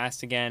just like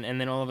fast again, and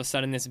then all of a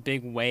sudden this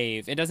big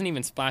wave. It doesn't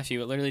even splash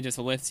you. It literally just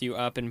lifts you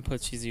up and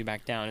pushes you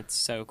back down. It's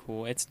so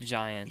cool. It's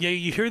giant. Yeah,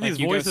 you hear Like, these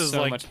you go voices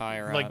so like much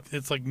higher like up.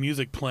 it's like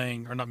music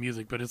playing, or not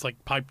music, but it's like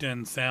piped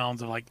in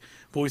sounds of like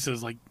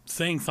voices like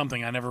saying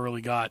something I never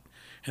really got.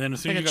 And then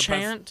as soon Like a as you got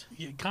chant? past,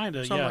 yeah, kind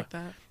of, Something yeah. like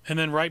that. And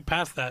then right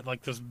past that,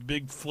 like this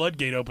big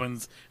floodgate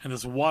opens and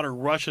this water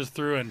rushes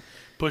through and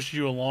pushes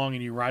you along,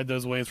 and you ride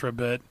those waves for a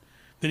bit.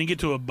 Then you get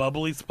to a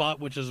bubbly spot,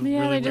 which is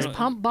Yeah, really they just weird.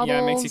 pump bubbles.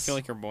 Yeah, it makes you feel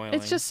like you're boiling.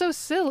 It's just so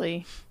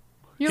silly.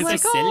 You're like,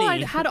 so oh, I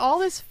silly. had all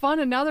this fun,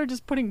 and now they're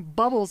just putting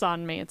bubbles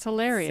on me. It's So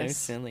hilarious.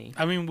 silly.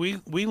 I mean,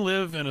 we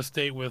live in a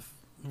state with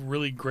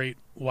really great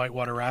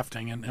whitewater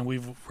rafting, and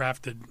we've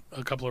rafted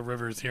a couple of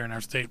rivers here in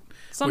our state.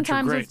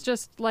 Sometimes great. it's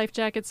just life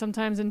jackets,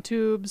 sometimes in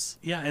tubes.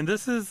 Yeah, and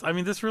this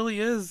really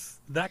is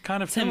that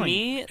kind of To feeling.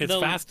 me, it's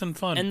fast and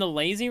fun. And the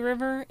lazy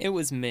river, it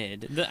was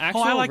mid. The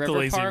actual I like the river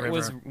lazy part river.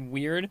 was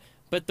weird,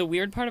 but the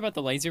weird part about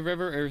the lazy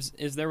river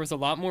is there was a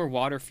lot more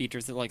water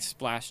features that like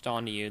splashed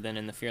onto you than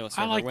in the fearless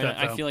I river. like when that,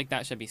 I though. feel like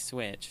that should be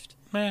switched.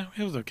 Man,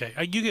 it was okay.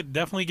 You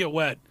definitely get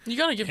wet. You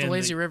gotta give the And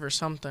lazy the- river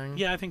something.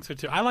 Yeah, I think so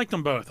too. I liked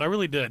them both. I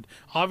really did.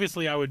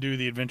 Obviously, I would do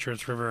the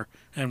adventurous river,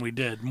 and we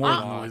did more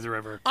than the lazy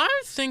river.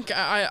 I think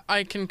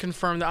I can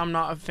confirm that I'm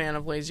not a fan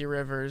of lazy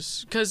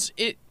rivers because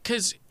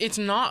it's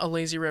not a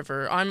lazy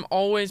river. I'm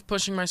always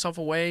pushing myself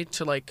away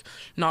to like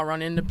not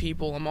run into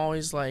people. I'm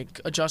always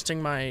like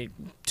adjusting my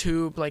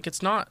tube. Like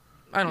it's not.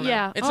 I don't know.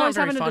 Yeah, It's not always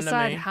very having to fun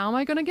decide to me. how am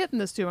I going to get in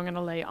this tube? I'm going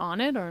to lay on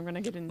it, or I'm going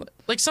to get in.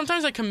 Like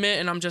sometimes I commit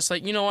and I'm just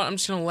like, you know what? I'm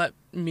just gonna let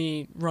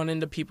me run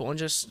into people and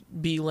just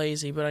be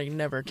lazy, but I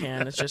never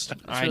can. It's just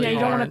it's Yeah, really Yeah, you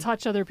don't hard. want to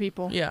touch other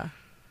people. Yeah.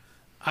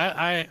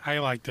 I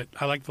liked it.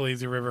 I liked the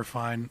lazy river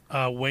fine.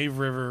 Wave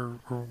river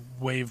or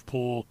wave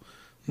pool.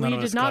 We None of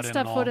did us not got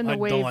step at foot all. in the I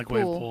wave don't like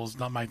wave pool. pools.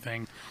 Not my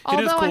thing. It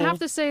Although is cool. I have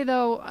to say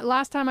though,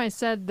 last time I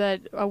said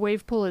that a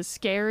wave pool is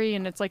scary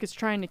and it's like it's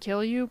trying to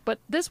kill you, but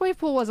this wave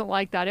pool wasn't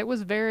like that. It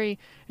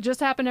just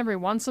happened every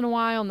once in a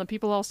while, and the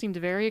people all seemed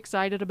very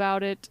excited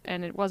about it,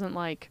 and it wasn't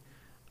like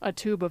a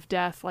tube of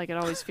death like it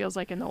always feels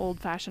like in the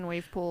old-fashioned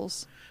wave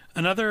pools.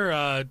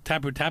 Another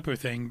tapu tapu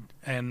thing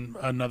and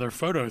another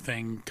photo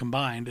thing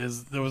combined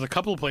is there was a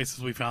couple of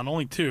places we found,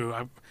 only two.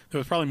 There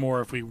was probably more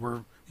if we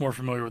were more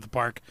familiar with the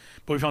park,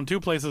 but we found two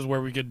places where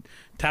we could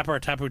tap our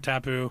tapu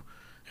tapu,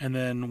 and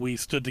then we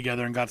stood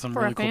together and got some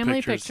For a really cool family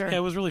pictures. picture. Yeah,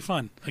 it was really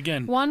fun.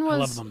 Again, One I love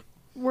was them.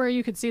 where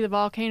you could see the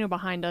volcano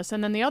behind us,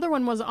 and then the other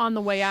one was on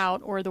the way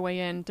out or the way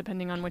in,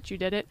 depending on which you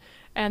did it.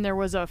 And there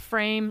was a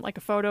frame, like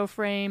a photo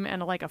frame,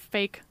 and like a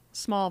fake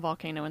small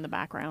volcano in the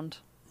background.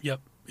 Yep,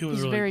 it was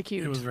was really very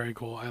cute. It was very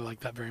cool. I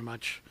like that very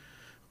much.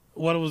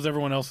 What was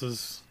everyone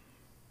else's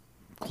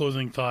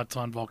closing thoughts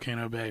on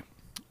Volcano Bay?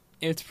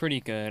 It's pretty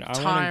good. I want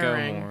to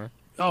Tiring. go more.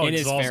 Oh, It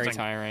is exhausting. very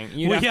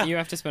tiring. Well, You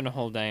have to spend a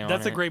whole day on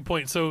That's it. a great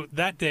point. So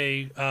that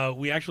day, I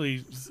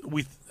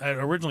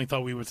originally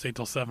thought we would stay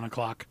till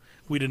 7:00.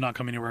 We did not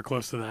come anywhere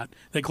close to that.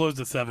 They closed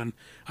at 7.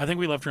 I think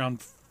we left around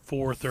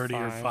 4:30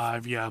 or 5.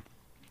 5. Yeah.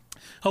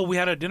 Oh, we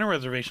had a dinner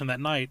reservation that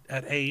night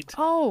at 8.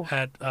 Oh,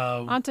 At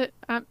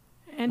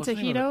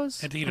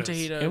Antajitos? Antajitos.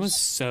 Tajitos. It was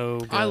so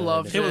good. I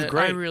loved it. It was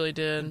great. I really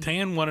did.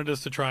 Tan wanted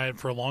us to try it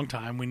for a long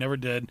time. We never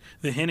did.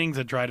 The Hennings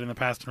had tried it in the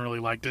past and really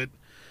liked it.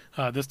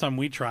 This time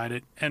we tried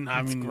it, and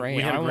I It's mean, great.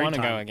 we had I a great want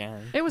to time. go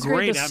again. It was Great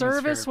great. The atmosphere.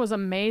 service was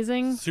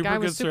amazing. Super Guy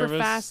was good super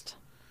service. fast.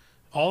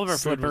 All of our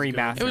Slippery food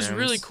was good. It was a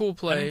really bathrooms.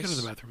 cool I didn't place. go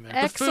to the bathroom there. The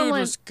food Excellent,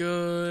 was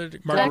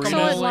good. Margaritas. excellent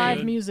Guacamole.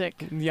 live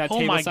music. Yeah,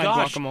 Oh my tableside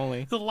gosh,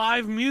 guacamole. the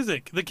live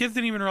music. The kids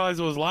didn't even realize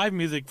it was live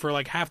music for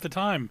like half the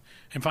time.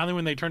 And finally,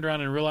 when they turned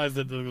around and realized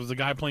that there was a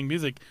guy playing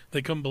music,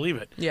 they couldn't believe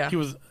it. Yeah. He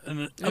was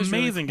an was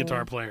really amazing cool.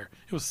 guitar player.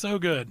 It was so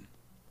good.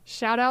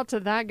 Shout out to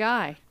that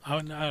guy.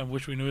 I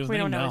wish we knew his We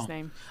name don't know now. his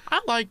name.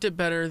 I liked it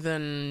better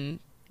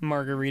than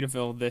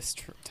Margaritaville this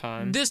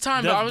time. this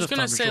time, That- but I was this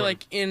gonna time for say sure.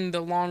 like in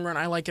the long run,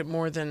 I like it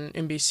more than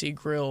NBC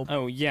Grill.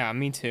 Oh yeah,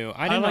 me too.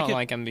 I I did like not it-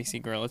 like NBC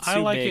Grill. It's too I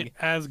like big. it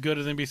as good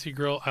as NBC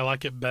Grill. I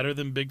like it better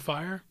than Big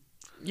Fire.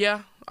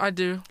 Yeah, I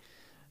do.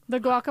 The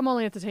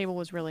guacamole at the table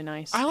was really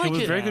nice. I like it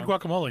was it. very Yeah. good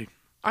guacamole.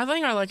 I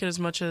think I like it as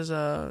much as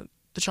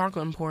the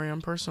Chocolate Emporium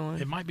personally.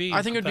 It might be.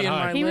 I think it'd that be in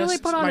high. my He list. really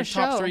put on my a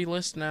top show. 3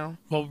 list now.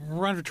 Well, we're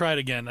going to try it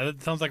again.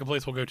 It sounds like a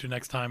place we'll go to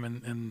next time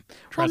and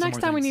try well, some next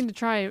more time we things. need to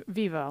try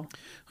Vivo.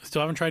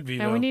 Still haven't tried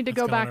Vivo. And we need to It's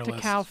go still on back our to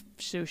list. cow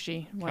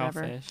sushi,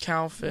 whatever. Cowfish.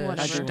 Cowfish,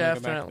 Whatever. I do wanna go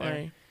back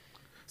definitely.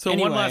 So one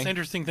Anyway. last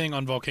interesting thing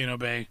on Volcano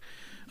Bay.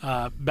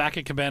 Back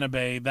at Cabana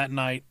Bay that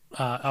night,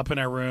 up in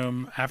our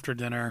room after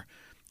dinner,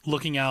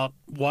 looking out,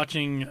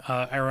 watching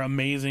our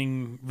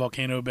amazing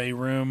Volcano Bay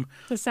room.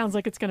 This sounds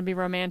like it's going to be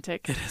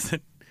romantic.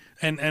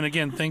 And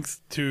again,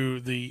 thanks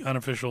to the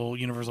unofficial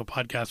Universal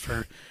podcast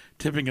for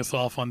tipping us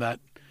off on that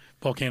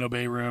Volcano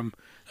Bay room,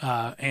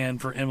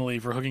 and for Emily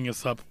for hooking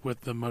us up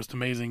with the most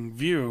amazing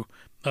view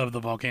of the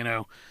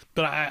volcano.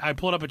 But I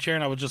pulled up a chair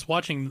and I was just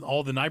watching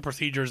all the night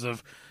procedures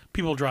of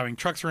people driving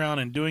trucks around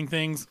and doing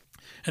things.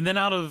 And then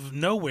out of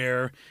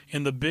nowhere,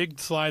 in the big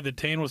slide that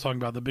Tan was talking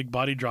about, the big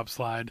body drop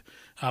slide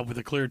with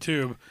a clear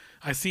tube,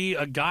 I see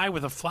a guy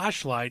with a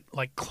flashlight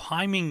like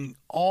climbing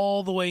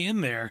all the way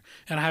in there,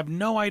 and I have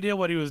no idea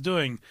what he was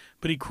doing,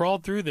 but he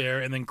crawled through there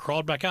and then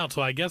crawled back out.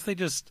 So I guess they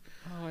just,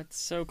 Oh, it's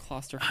so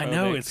claustrophobic. I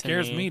know, it to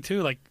scares me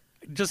too. Like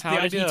just How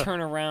the did idea. he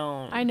turn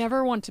around? I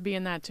never want to be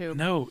in that tube.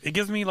 No, it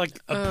gives me like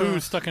a poo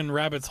stuck in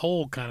rabbit's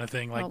hole kind of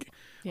thing. Like,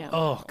 Yeah.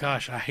 Oh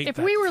gosh, I hate if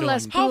that we were feeling.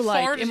 less How far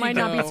poo-like, did it he might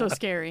not be go? so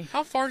scary.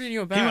 How far did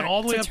you go back? He went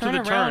all the way up to turn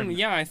the around, turn.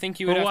 yeah, I think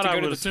you would Well, have what to I go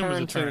to would the assume was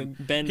turn a turn.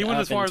 to bend He went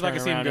up as far and as I turn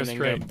could see him around go and then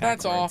straight.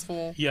 That's backwards.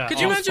 awful. Yeah, Could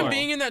you awful. imagine Far.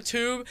 being in that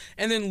tube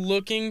and then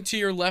looking to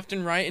your left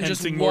and right and And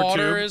just seeing more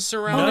water tube? is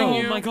surrounding No.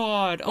 you? Oh my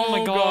god! Oh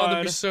my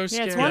that'd be so Yeah,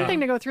 scary. it's one Yeah. thing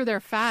to go through there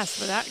fast,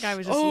 but that guy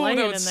was just Oh, laying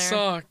that in would there.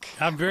 suck.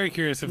 I'm very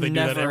curious if they do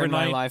that Never every in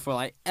my night. life will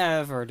I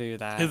ever do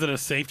that. Is it a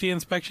safety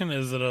inspection?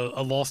 Is it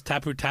a lost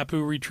tapu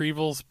tapu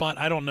retrieval spot?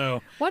 I don't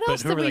know. What But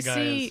else did whoever we that guy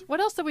see? is. What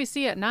else did we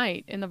see at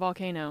night in the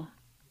volcano?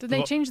 Did they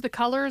vo- change the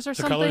colors or The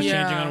something? colors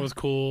Yeah. changing on it was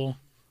cool.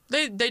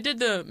 They did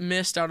the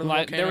mist out of the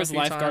volcano. There was a few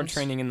lifeguard times.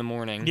 training in the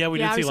morning. Yeah, we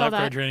Yeah, did we see saw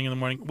lifeguard that. training in the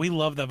morning. We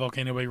love that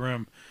Volcano Bay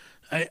room.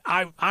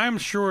 I'm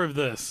sure of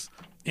this.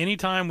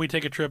 Anytime we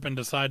take a trip and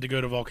decide to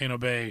go to Volcano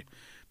Bay,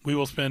 we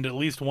will spend at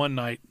least one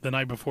night, the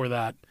night before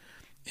that,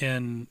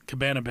 in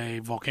Cabana Bay,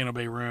 Volcano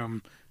Bay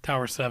room,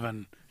 Tower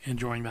 7,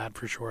 enjoying that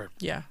for sure.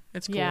 Yeah,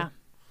 it's cool. Yeah.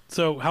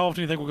 So how often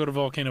do you think we'll go to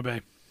Volcano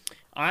Bay?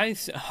 I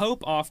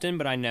hope often,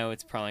 but I know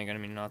it's probably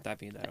going to not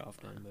be that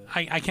often. But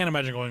I can't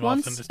imagine going often.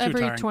 Once It's too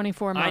every tiring.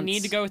 24 months. I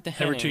need to go with the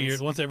Every 2 Hennings.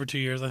 years. Once every 2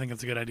 years, I think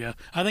that's a good idea.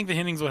 I think the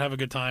Hennings would have a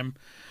good time.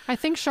 I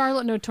think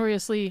Charlotte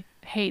notoriously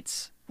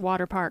hates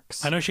water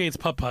parks. I know she hates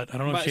Putt Putt. I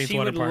don't know if But she hates she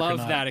water would park or love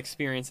not. that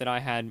experience that I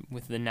had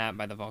with the nap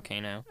by the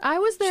volcano. I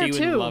was there She would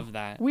too. love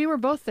that. We were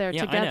both there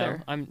Yeah,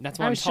 together. I know. That's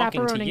why I I'm was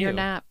talking to chaperoning you. your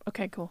nap.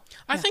 Okay, cool.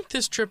 I Yeah. think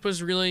this trip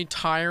was really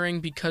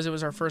tiring because it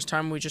was our first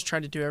time. We just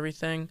tried to do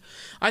everything.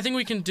 I think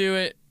we can do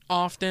it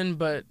often,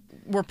 but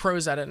we're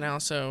pros at it now,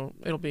 so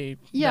it'll be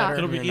Yeah. better.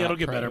 It'll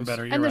get better and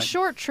better. You're And the right.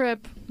 short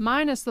trip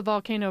minus the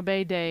Volcano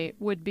Bay day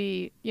would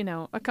be,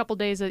 a couple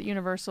days at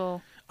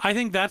Universal. I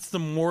think that's the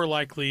more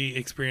likely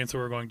experience that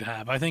we're going to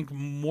have. I think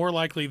more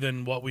likely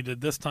than what we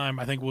did this time.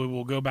 I think we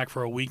will go back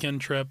for a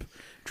weekend trip,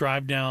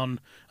 drive down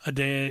a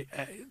day,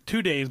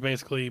 2 days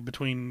basically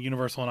between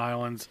Universal and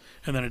Islands,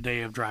 and then a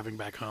day of driving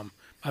back home.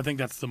 I think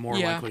that's the more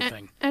Yeah. likely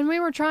thing. And we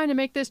were trying to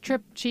make this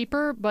trip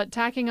cheaper, but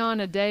tacking on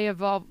a day of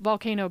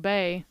Volcano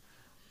Bay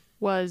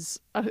was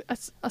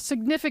a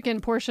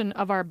significant portion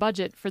of our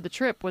budget for the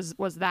trip was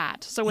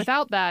that. So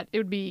without that, it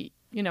would be,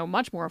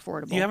 much more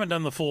affordable. You haven't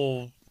done the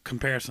full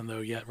comparison though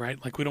yet,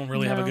 right? Like we don't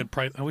really have a No. good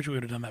price. I wish we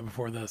would have done that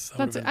before this. That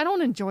That's, would've been- I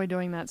don't enjoy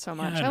doing that so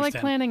much. I I like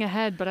understand. planning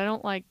ahead, but I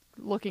don't like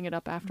looking it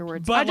up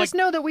afterwards. But I just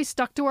know that we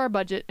stuck to our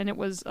budget and it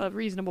was a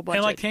reasonable budget.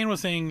 And like Kane was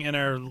saying in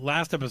our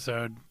last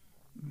episode,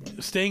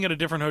 staying at a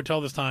different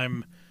hotel this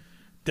time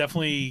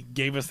definitely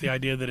gave us the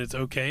idea that it's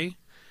okay.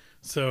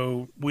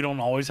 So we don't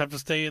always have to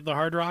stay at the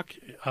Hard Rock.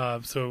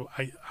 So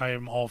I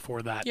am all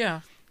for that.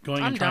 Yeah,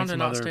 Going I'm and trying down to some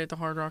not other, stay at the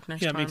Hard Rock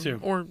next Yeah, time. me too.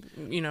 Or,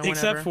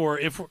 except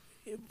whenever.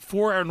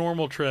 for our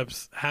normal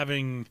trips,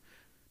 having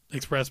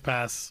Express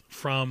Pass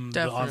from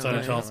the on-site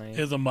Definitely. hotels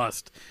is a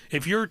must.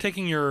 If you're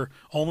taking your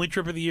only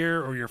trip of the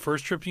year or your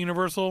first trip to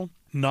Universal,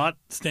 not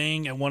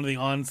staying at one of the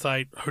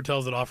on-site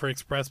hotels that offer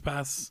Express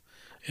Pass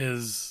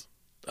is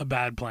a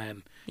bad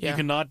plan. Yeah. You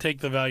cannot take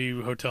the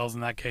value hotels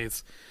in that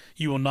case.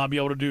 You will not be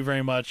able to do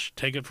very much.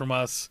 Take it from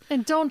us.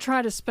 And don't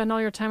try to spend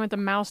all your time at the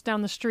mouse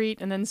down the street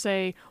and then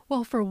say,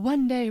 well, for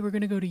one day we're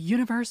going to go to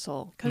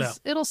Universal because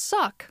it'll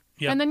suck.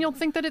 Yep. And then you'll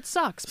think that it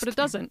sucks, but it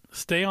doesn't.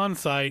 Stay on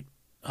site.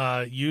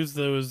 Use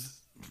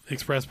those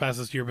Express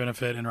Passes to your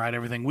benefit and ride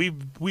everything. We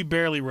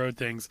barely rode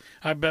things.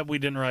 I bet we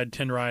didn't ride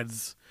 10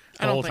 rides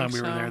I the don't whole time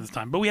think we were so. there this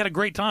time. But we had a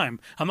great time.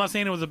 I'm not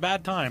saying it was a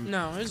bad time.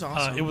 No, it was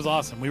awesome. It was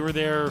awesome. We were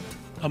there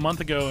a month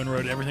ago and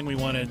rode everything we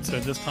wanted. So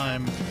this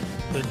time,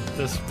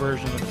 this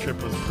version of the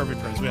trip was perfect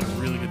for us. We had a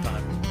really good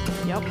time.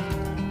 Yep.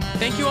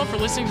 Thank you all for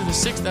listening to the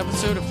 6th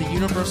episode of the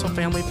Universal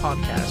Family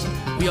Podcast.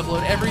 We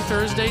upload every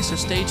Thursday, so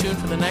stay tuned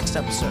for the next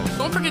episode.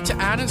 Don't forget to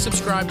add and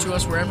subscribe to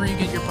us wherever you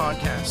get your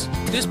podcasts.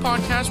 This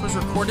podcast was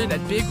recorded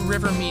at Big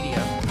River Media.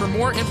 For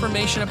more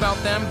information about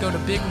them, go to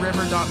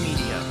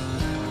bigriver.media.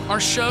 Our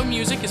show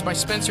music is by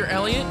Spencer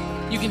Elliott.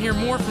 You can hear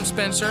more from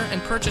Spencer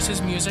and purchase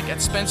his music at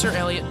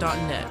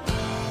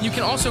spencerelliott.net. You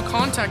can also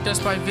contact us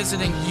by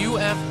visiting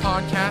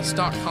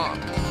ufpodcast.com.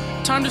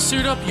 Time to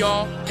suit up,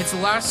 y'all. It's the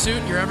last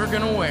suit you're ever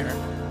gonna wear.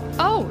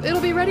 Oh,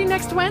 it'll be ready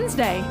next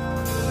Wednesday.